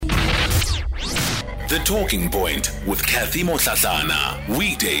The Talking Point with Kathy Motlatlana.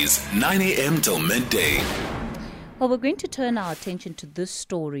 Weekdays, 9 a.m. till midday. Well, we're going to turn our attention to this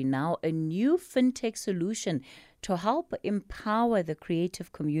story now, a new fintech solution to help empower the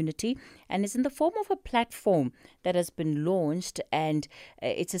creative community, and it's in the form of a platform that has been launched, and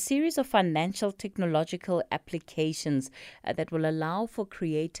it's a series of financial technological applications that will allow for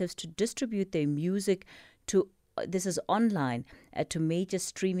creatives to distribute their music to this is online to major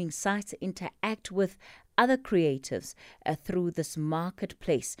streaming sites, interact with other creatives through this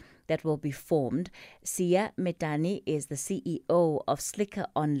marketplace that will be formed. Siya Metane is the CEO of Slikour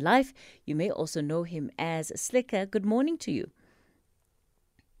on Life. You may also know him as Slikour. Good morning to you.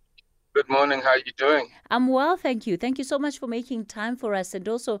 Good morning. How are you doing? I'm well, thank you. Thank you so much for making time for us and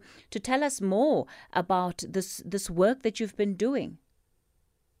also to tell us more about this work that you've been doing.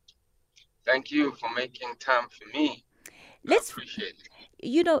 Thank you for making time for me. I appreciate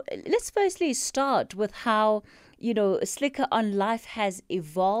it. Let's firstly start with how, Slikour on Life has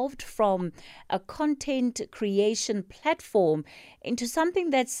evolved from a content creation platform into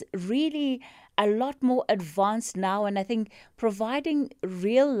something that's really a lot more advanced now, and I think providing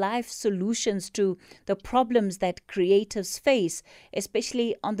real life solutions to the problems that creatives face,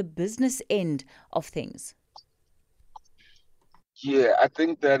 especially on the business end of things. Yeah, I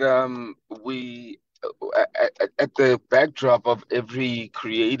think that we at the backdrop of every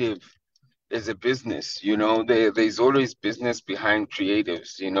creative is a business. There's always business behind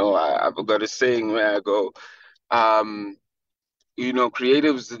creatives. I've got a saying where I go,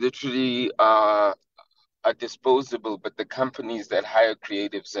 creatives literally are disposable, but the companies that hire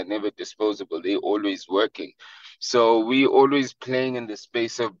creatives are never disposable. They're always working. So we always playing in the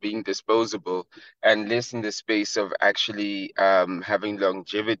space of being disposable and less in the space of actually having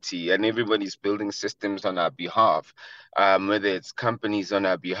longevity. And everybody's building systems on our behalf, whether it's companies on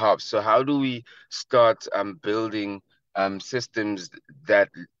our behalf. So how do we start building systems that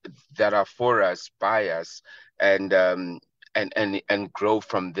are for us, by us, and grow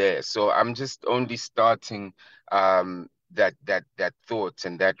from there. So I'm just only starting that thought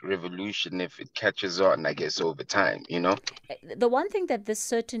and that revolution, if it catches on, I guess, over time. The one thing that this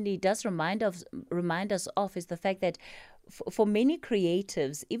certainly does remind us of is the fact that for many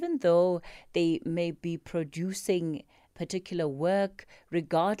creatives, even though they may be producing particular work,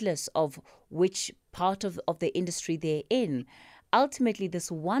 regardless of which part of the industry they're in, ultimately this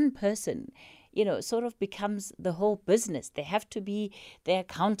one person sort of becomes the whole business. They have to be the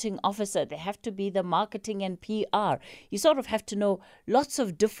accounting officer. They have to be the marketing and PR. You sort of have to know lots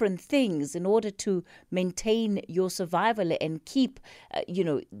of different things in order to maintain your survival and keep,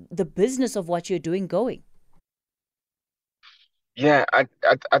 the business of what you're doing going. Yeah, I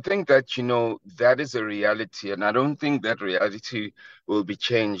think that, that is a reality, and I don't think that reality will be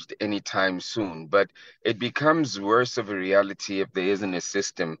changed anytime soon. But it becomes worse of a reality if there isn't a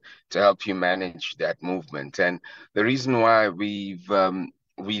system to help you manage that movement. And the reason why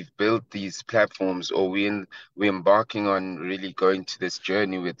we've built these platforms, or we're embarking on really going to this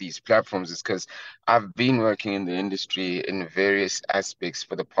journey with these platforms, is because I've been working in the industry in various aspects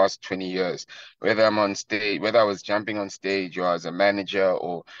for the past 20 years. Whether I'm on stage, whether I was jumping on stage, or as a manager,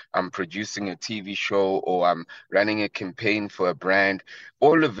 or I'm producing a TV show, or I'm running a campaign for a brand,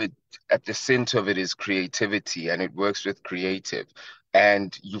 all of it, at the center of it is creativity, and it works with creative.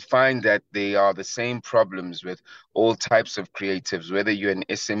 And you find that they are the same problems with all types of creatives, whether you're an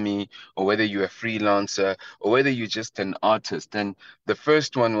SME or whether you're a freelancer or whether you're just an artist. And the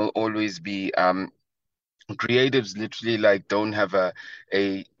first one will always be creatives literally don't have a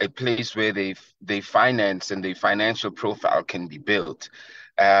place where they finance and their financial profile can be built.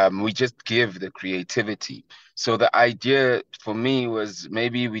 We just give the creativity. So the idea for me was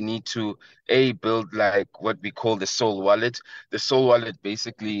maybe we need to build what we call the Soul Wallet. The Soul Wallet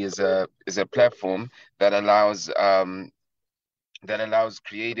basically is a platform that allows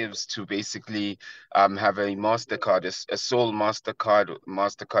creatives to basically have a MasterCard, a sole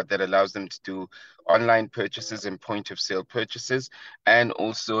MasterCard that allows them to do online purchases and point of sale purchases, and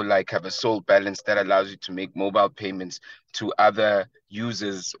also have a sole balance that allows you to make mobile payments to other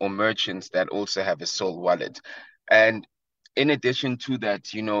users or merchants that also have a sole wallet. And in addition to that,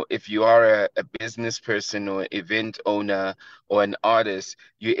 if you are a business person or event owner or an artist,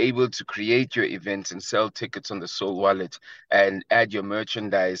 you're able to create your events and sell tickets on the Soul Wallet and add your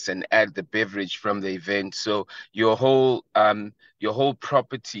merchandise and add the beverage from the event. So your whole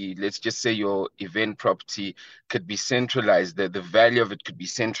property, let's just say your event property, could be centralized. The value of it could be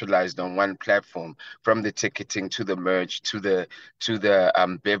centralized on one platform, from the ticketing to the merch to the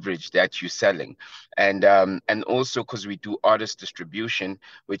beverage that you're selling. And also because we do artist distribution,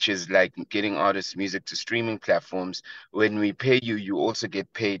 which is like getting artists' music to streaming platforms. When we pay you, you also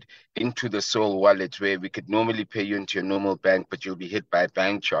get paid into the Soul wallet, where we could normally pay you into your normal bank, but you'll be hit by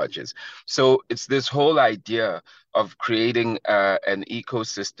bank charges. So it's this whole idea of creating an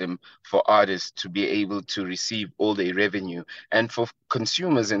ecosystem for artists to be able to receive all their revenue, and for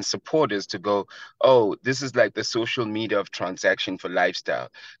consumers and supporters to go, oh, this is like the social media of transaction for lifestyle,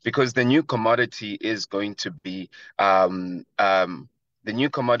 because the new commodity is going to be the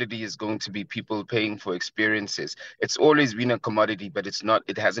new commodity is going to be people paying for experiences. It's always been a commodity, but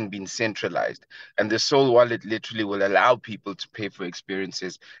it hasn't been centralized. And the Soul wallet literally will allow people to pay for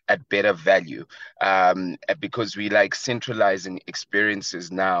experiences at better value, because we like centralizing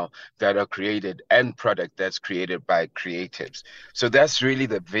experiences now that are created, and product that's created by creatives. So that's really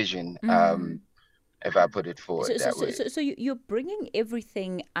the vision, if I put it forward that way. So you're bringing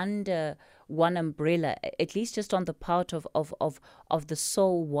everything under one umbrella, at least just on the part of the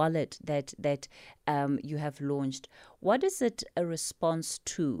Soul wallet that you have launched. What is it a response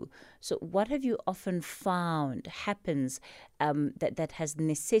to? So what have you often found happens that has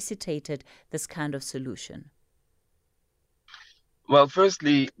necessitated this kind of solution? Well,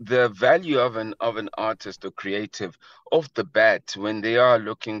 firstly, the value of an artist or creative off the bat when they are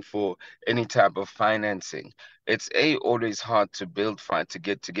looking for any type of financing, it's always hard to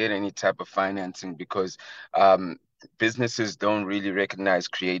get any type of financing, because businesses don't really recognize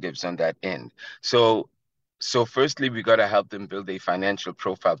creatives on that end. So firstly, we got to help them build a financial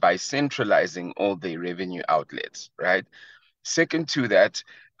profile by centralizing all their revenue outlets, right? Second to that,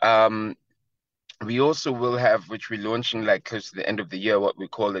 we also will have, which we're launching like close to the end of the year, what we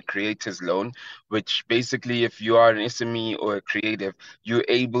call a creators loan, which basically, if you are an SME or a creative, you're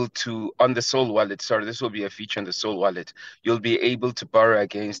able to, on the Soul wallet, sorry, this will be a feature on the Soul wallet, you'll be able to borrow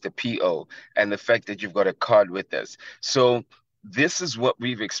against the PO and the fact that you've got a card with us. So this is what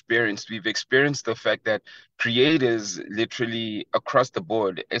we've experienced. We've experienced the fact that creators literally across the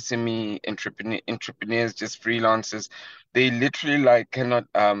board, SME, entrepreneurs, just freelancers, they literally like cannot,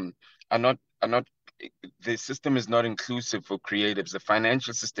 are not the system is not inclusive for creatives. The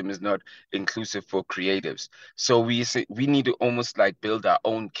financial system is not inclusive for creatives. So we say we need to almost like build our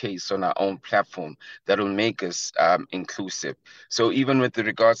own case on our own platform that will make us inclusive. So even with the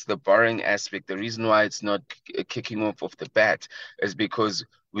regards to the borrowing aspect, the reason why it's not kicking off the bat is because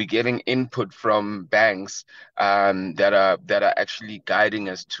we're getting input from banks that are actually guiding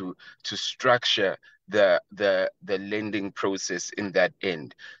us to structure the lending process in that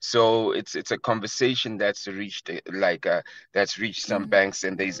end. So it's a conversation that's reached some banks,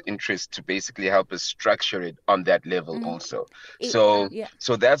 and there's interest to basically help us structure it on that level also. So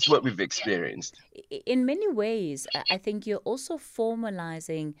that's what we've experienced. In many ways, I think you're also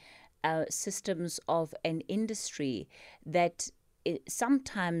formalizing systems of an industry that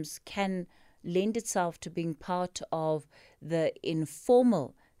sometimes can lend itself to being part of the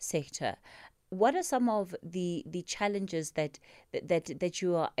informal sector. What are some of the challenges that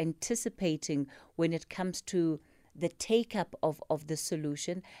you are anticipating when it comes to the take up of the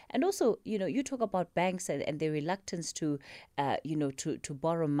solution? And also, you talk about banks and their reluctance to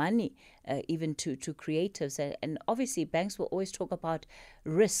borrow money, even to creatives. And obviously, banks will always talk about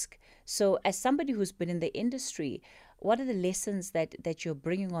risk. So as somebody who's been in the industry, what are the lessons that you're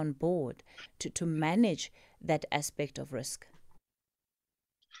bringing on board to manage that aspect of risk?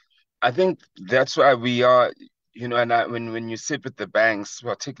 I think that's why we are, when you sit with the banks,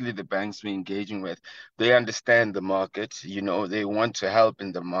 particularly the banks we're engaging with, they understand the market, they want to help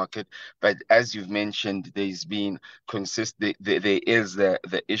in the market. But as you've mentioned, there's been consistent, there is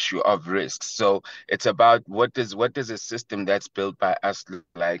the issue of risk. So it's about what does a system that's built by us look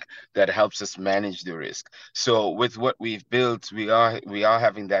like that helps us manage the risk. So with what we've built, we are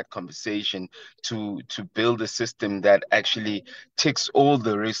having that conversation to build a system that actually ticks all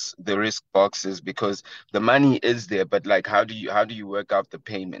the risk boxes, because the money is there, but like how do you work out the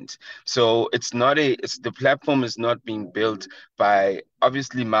payment? So the platform is not being built by,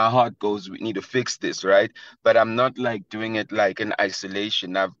 obviously my heart goes, we need to fix this, right? But I'm not like doing it like in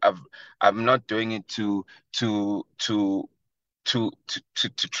isolation. I'm not doing it to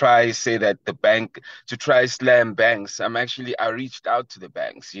try say that the bank, to try slam banks. I reached out to the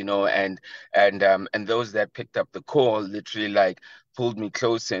banks, and those that picked up the call literally like pulled me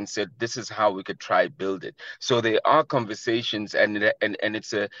close and said, this is how we could try build it. So there are conversations, and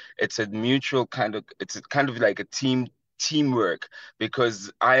it's a mutual kind of, it's a kind of like a teamwork, because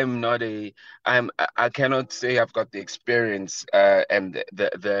I cannot say I've got the experience and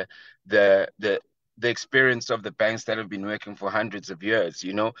the the experience of the banks that have been working for hundreds of years,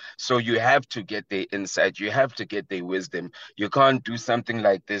 you know? So you have to get their insight, you have to get their wisdom. You can't do something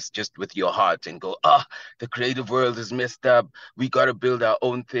like this just with your heart and go, the creative world is messed up. We got to build our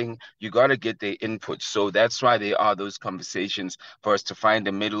own thing. You got to get their input. So that's why there are those conversations for us to find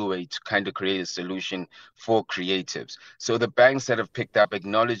a middle way to kind of create a solution for creatives. So the banks that have picked up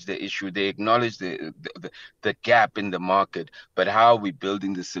acknowledge the issue, they acknowledge the gap in the market, but how are we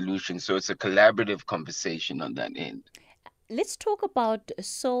building the solution? So it's a collaborative conversation on that end. Let's talk about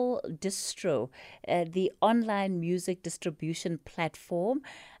Soul Distro, the online music distribution platform.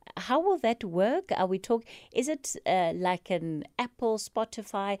 How will that work? Are we talking? Is it like an Apple,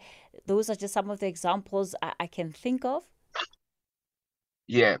 Spotify? Those are just some of the examples I can think of.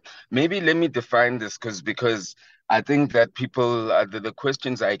 Yeah, maybe let me define this because I think that people the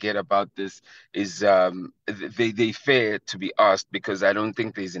questions I get about this is they fair to be asked because I don't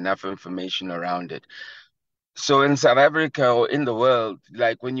think there's enough information around it. So in South Africa or in the world,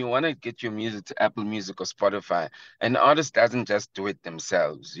 like when you want to get your music to Apple Music or Spotify, an artist doesn't just do it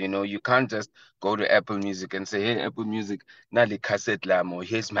themselves. You know, you can't just go to Apple Music and say, "Hey, Apple Music, nali cassette lam," or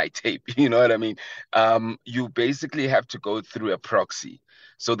 "Here's my tape." You know what I mean? You basically have to go through a proxy.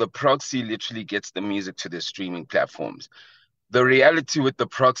 So the proxy literally gets the music to the streaming platforms. The reality with the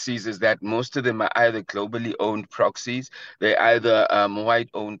proxies is that most of them are either globally owned proxies, they're either white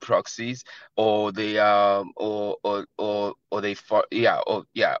owned proxies, or they or they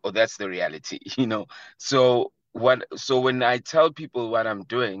or that's the reality, you know. So when I tell people what I'm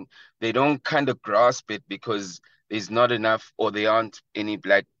doing, they don't kind of grasp it because there's not enough or there aren't any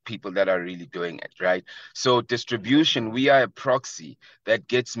black people that are really doing it, right? So distribution, we are a proxy that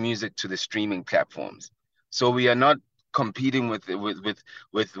gets music to the streaming platforms. So we are not competing with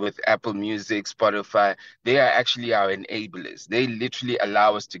Apple Music, Spotify. They are actually our enablers. They literally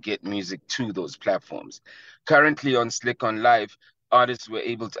allow us to get music to those platforms. Currently on Slikour Live, artists were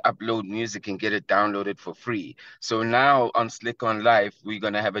able to upload music and get it downloaded for free. So now on Slikour Live, we're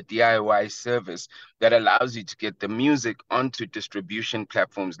going to have a DIY service that allows you to get the music onto distribution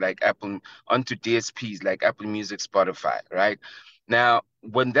platforms like Apple, onto DSPs like Apple Music, Spotify, right? Now,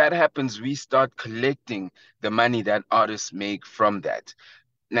 when that happens, we start collecting the money that artists make from that.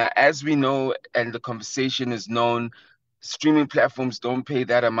 Now, as we know, and the conversation is known, streaming platforms don't pay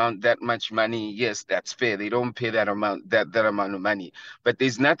that amount, that much money. Yes, that's fair. They don't pay that amount, that amount of money. But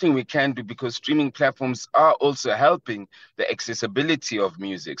there's nothing we can do because streaming platforms are also helping the accessibility of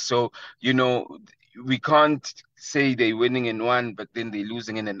music. So, you know, we can't say they're winning in one, but then they're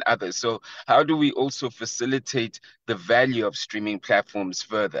losing in another. So how do we also facilitate the value of streaming platforms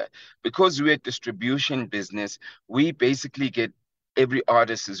further? Because we're a distribution business, we basically get every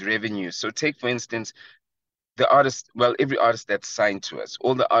artist's revenue. So take, for instance, the artist, well, every artist that's signed to us,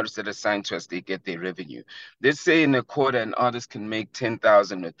 all the artists that are signed to us, they get their revenue. Let's say in a quarter, an artist can make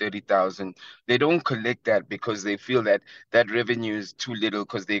 10,000 or 30,000. They don't collect that because they feel that that revenue is too little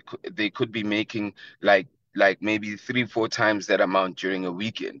because they could be making like maybe 3, 4 times that amount during a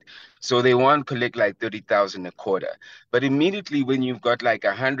weekend. So they want to collect like 30,000 a quarter. But immediately when you've got like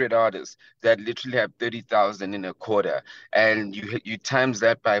 100 artists that literally have 30,000 in a quarter, and you times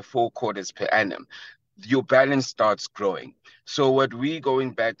that by 4 quarters per annum, your balance starts growing. So what we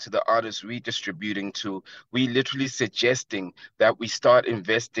going back to the artists we distributing to, we literally suggesting that we start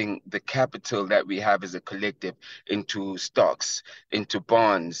investing the capital that we have as a collective into stocks, into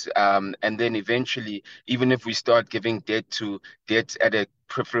bonds, and then eventually, even if we start giving debt at a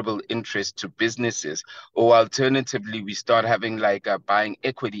preferable interest to businesses, or alternatively, we start having like buying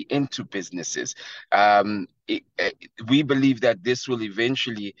equity into businesses. We believe that this will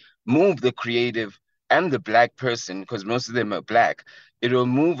eventually move the creative and the black person, because most of them are black, it will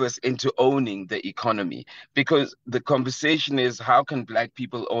move us into owning the economy. Because the conversation is, how can black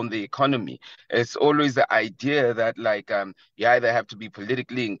people own the economy? It's always the idea that like you either have to be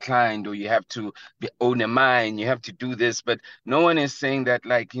politically inclined or you have to own a mine, you have to do this. But no one is saying that,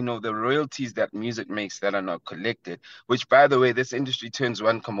 like, you know, the royalties that music makes that are not collected, which by the way, this industry turns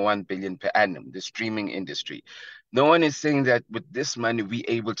 1.1 billion per annum, the streaming industry. No one is saying that with this money, we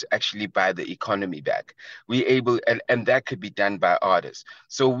able to actually buy the economy back. We able, and that could be done by artists.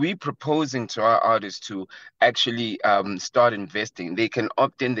 So we proposing to our artists to actually start investing. They can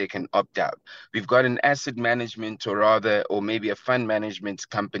opt in, they can opt out. We've got an asset management or maybe a fund management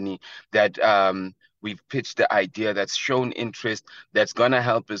company that we've pitched the idea, that's shown interest, that's gonna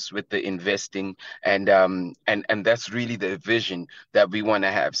help us with the investing, and that's really the vision that we want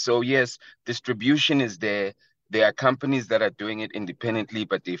to have. So yes, distribution is there. There are companies that are doing it independently,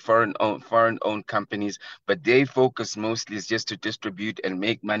 but they're foreign-owned companies, but they focus mostly is just to distribute and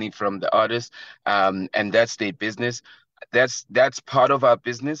make money from the artists, and that's their business. That's part of our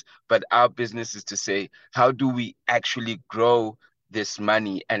business, but our business is to say, how do we actually grow this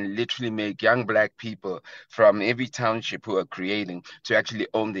money and literally make young Black people from every township who are creating to actually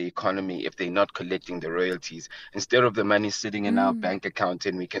own the economy if they're not collecting the royalties, instead of the money sitting in our bank account,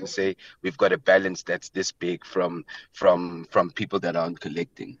 and we can say we've got a balance that's this big from people that aren't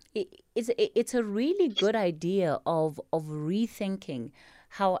collecting. It's a really good idea of rethinking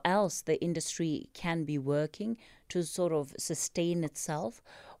how else the industry can be working to sort of sustain itself.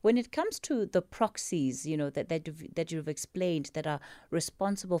 When it comes to the proxies, that you've explained that are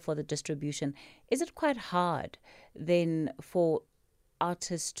responsible for the distribution, is it quite hard then for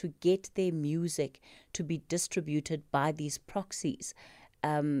artists to get their music to be distributed by these proxies,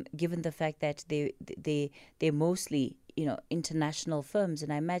 given the fact that they're mostly international firms?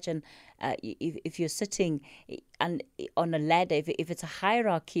 And I imagine if you're sitting on a ladder, if it's a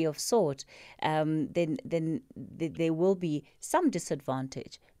hierarchy of sort, then there will be some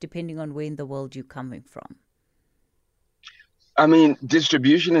disadvantage depending on where in the world you're coming from. I mean,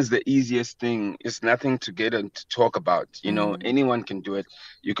 distribution is the easiest thing. It's nothing to get and to talk about. Anyone can do it.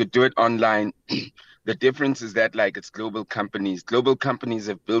 You could do it online. The difference is that, like, it's global companies. Global companies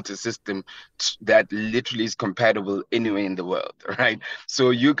have built a system that literally is compatible anywhere in the world, right? So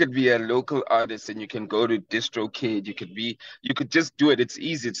you could be a local artist and you can go to DistroKid. You could just do it. It's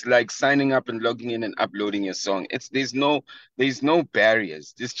easy. It's like signing up and logging in and uploading your song. There's no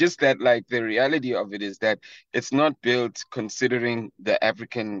barriers. It's just that, like, the reality of it is that it's not built considering the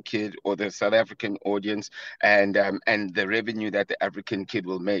African kid or the South African audience and the revenue that the African kid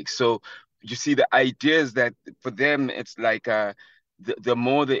will make. So you see, the idea is that for them, it's like the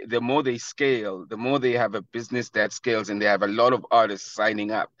more they scale, the more they have a business that scales, and they have a lot of artists signing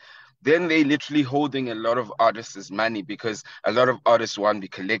up. Then they literally holding a lot of artists' money because a lot of artists won't be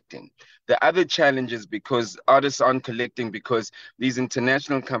collecting. The other challenge is because artists aren't collecting because these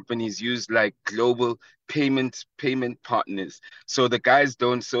international companies use like global payment partners. So the guys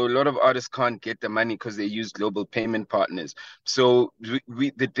don't. So a lot of artists can't get the money because they use global payment partners. So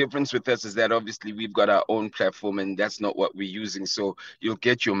the difference with us is that obviously we've got our own platform and that's not what we're using. So you'll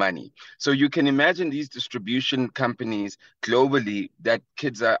get your money. So you can imagine these distribution companies globally that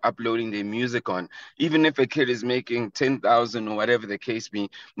kids are uploading their music on. Even if a kid is making 10,000 or whatever the case be,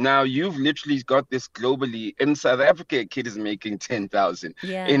 now you've literally got this globally. In South Africa, a kid is making 10,000.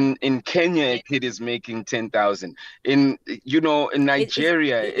 Yeah. In Kenya, a kid is making 10,000. In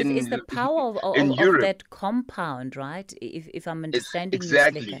Nigeria, is the power in of Europe, that compound, right? If I'm understanding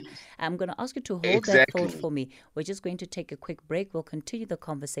exactly. you, Slikour. I'm going to ask you to hold that thought for me. We're just going to take a quick break. We'll continue the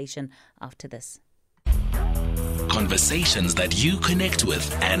conversation after this. Conversations that you connect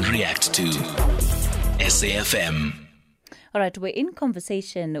with and react to. SAFM. All right, we're in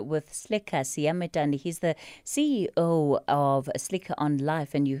conversation with Slikour, Siya Metane. He's the CEO of Slikour on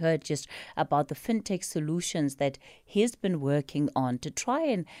Life, and you heard just about the fintech solutions that he's been working on to try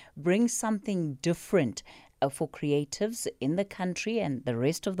and bring something different for creatives in the country and the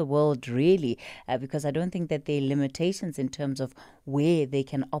rest of the world, really, because I don't think that there are limitations in terms of where they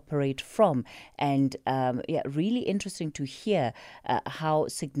can operate from. And really interesting to hear how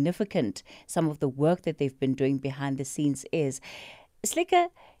significant some of the work that they've been doing behind the scenes is. Slikour,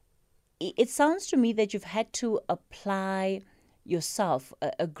 it sounds to me that you've had to apply yourself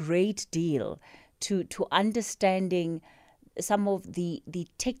a great deal to understanding some of the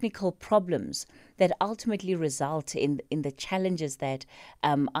technical problems that ultimately result in the challenges that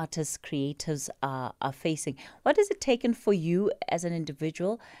artists, creatives are facing. What has it taken for you as an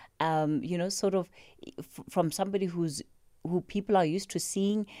individual, sort of from somebody who people are used to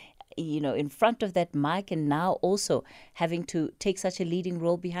seeing, in front of that mic, and now also having to take such a leading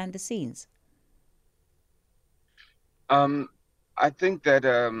role behind the scenes? I think that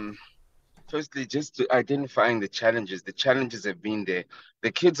firstly, just to identifying the challenges. The challenges have been there.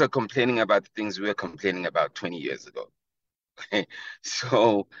 The kids are complaining about the things we were complaining about 20 years ago.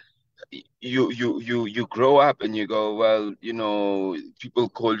 So you grow up and you go, well, people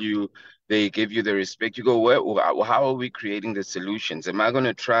call you, they give you the respect. You go, well, how are we creating the solutions? Am I going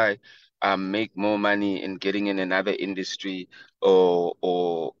to try make more money in getting in another industry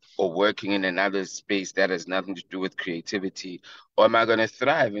or working in another space that has nothing to do with creativity? Or am I going to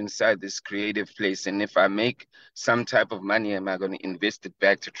thrive inside this creative place? And if I make some type of money, am I going to invest it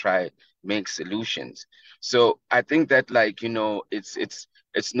back to try make solutions? So I think that, like,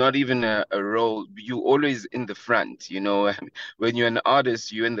 It's not even a role. You always in the front, you know. When you're an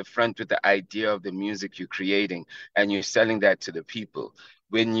artist, you're in the front with the idea of the music you're creating and you're selling that to the people.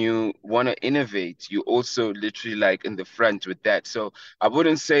 When you want to innovate, you also literally like in the front with that. So I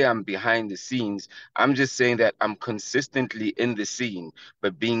wouldn't say I'm behind the scenes. I'm just saying that I'm consistently in the scene,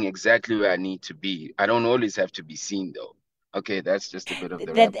 but being exactly where I need to be. I don't always have to be seen though. Okay, that's just a bit of the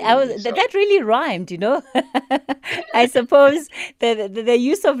That rebel in that itself. really rhymed, you know. I suppose the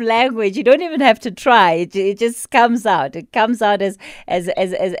use of language, you don't even have to try. It just comes out. It comes out as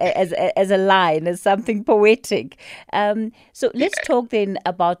a line, as something poetic. So let's talk then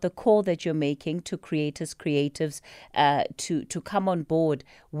about the call that you're making to creatives, to come on board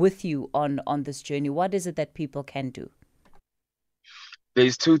with you on this journey. What is it that people can do?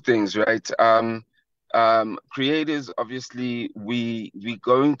 There's two things, right? Creators, obviously, we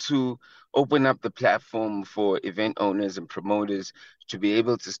going to open up the platform for event owners and promoters to be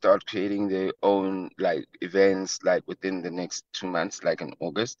able to start creating their own like events like within the next 2 months, like in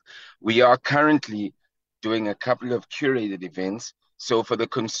August. We are currently doing a couple of curated events. So for the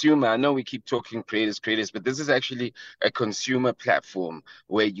consumer, I know we keep talking creators, but this is actually a consumer platform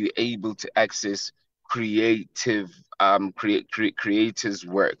where you're able to access creative creators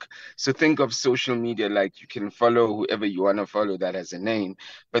work. So think of social media like you can follow whoever you want to follow that has a name,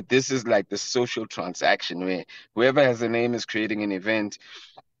 but this is like the social transaction where whoever has a name is creating an event.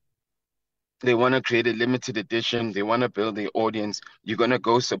 They want to create a limited edition. They want to build their audience. You're going to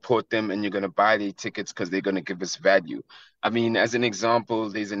go support them and you're going to buy their tickets because they're going to give us value. I mean, as an example,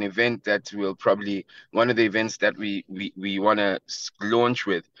 there's an event that will probably, one of the events that we want to launch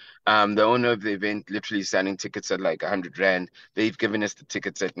with. The owner of the event literally selling tickets at like 100 Rand. They've given us the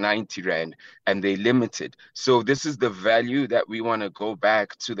tickets at 90 Rand and they limited. So this is the value that we want to go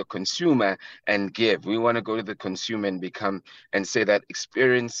back to the consumer and give. We want to go to the consumer and become and say that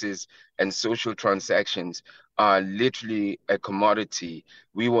experiences and social transactions are literally a commodity.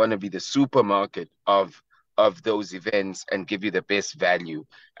 We want to be the supermarket of those events and give you the best value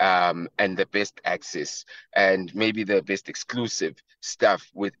and the best access and maybe the best exclusive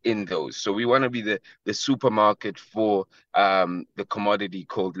stuff within those. So we want to be the supermarket for the commodity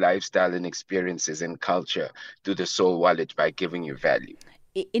called lifestyle and experiences and culture through the soul wallet by giving you value.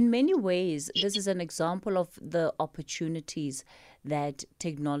 In many ways, this is an example of the opportunities that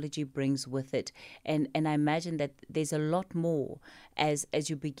technology brings with it. And I imagine that there's a lot more as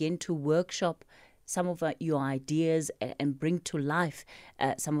you begin to workshop some of your ideas and bring to life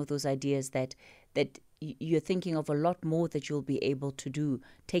some of those ideas that you're thinking of a lot more that you'll be able to do,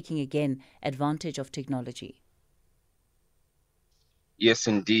 taking again advantage of technology. Yes,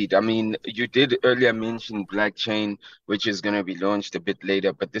 indeed. I mean, you did earlier mention blockchain, which is going to be launched a bit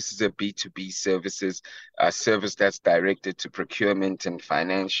later, but this is a B2B services, a service that's directed to procurement and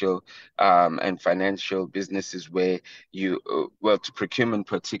financial businesses where well, to procurement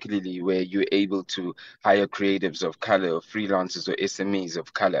particularly, where you're able to hire creatives of color, or freelancers or SMEs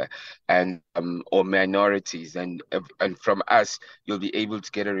of color, and or minorities, and from us, you'll be able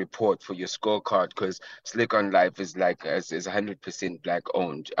to get a report for your scorecard because Slick on Life is like is 100% black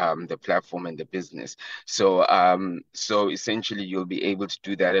owned, the platform and the business. So essentially you'll be able to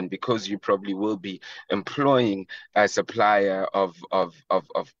do that. And because you probably will be employing a supplier of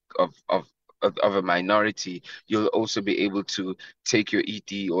a minority, you'll also be able to take your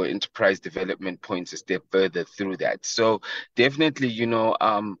ED or enterprise development points a step further through that. So definitely,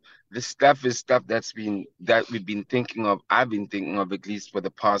 this stuff is stuff that we've been thinking of. I've been thinking of at least for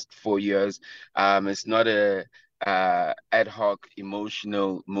the past 4 years. It's not a ad hoc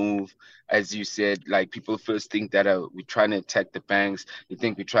emotional move, as you said. Like people first think that we're trying to attack the banks. You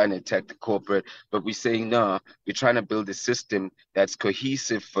think we're trying to attack the corporate, but we're saying no. We're trying to build a system that's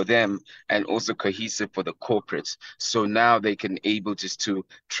cohesive for them and also cohesive for the corporates. So now they can able just to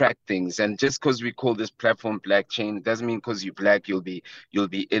track things. And just because we call this platform blockchain doesn't mean because you're black you'll be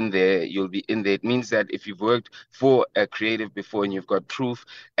in there. You'll be in there. It means that if you've worked for a creative before and you've got proof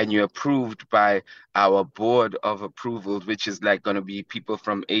and you're approved by our board of approval, which is like going to be people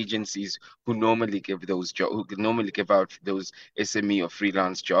from agencies who normally give those jobs, who normally give out those SME or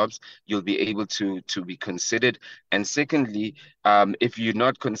freelance jobs, you'll be able to be considered. And secondly, if you're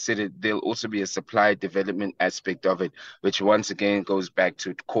not considered, there'll also be a supply development aspect of it, which once again goes back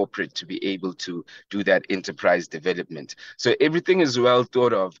to corporate to be able to do that enterprise development. So everything is well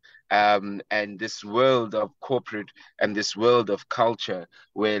thought of. and this world of corporate and this world of culture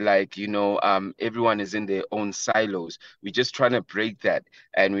where, like, everyone is in their own silos. We're just trying to break that,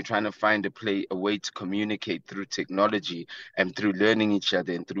 and we're trying to find a way to communicate through technology and through learning each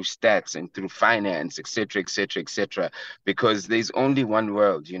other and through stats and through finance, etc., etc., etc. Because there's only one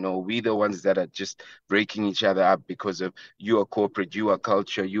world. We the ones that are just breaking each other up because of you are corporate, you are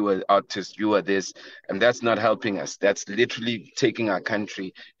culture, you are artist, you are this, and that's not helping us. That's literally taking our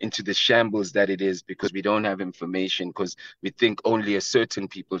country into the shambles that it is, because we don't have information, because we think only a certain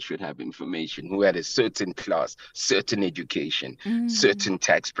people should have information who had a certain class, certain education, certain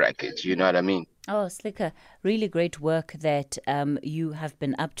tax bracket. You know what I mean? Oh, Slikour, really great work that you have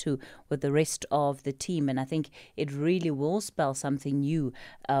been up to with the rest of the team. And I think it really will spell something new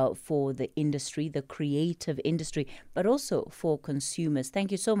for the industry, the creative industry, but also for consumers.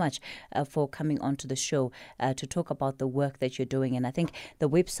 Thank you so much for coming onto the show to talk about the work that you're doing. And I think the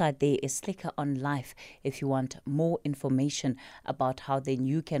website there is Slikour on Life if you want more information about how then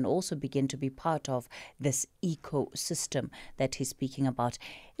you can also begin to be part of this ecosystem that he's speaking about.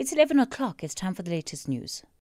 It's 11 o'clock. It's time for the latest news.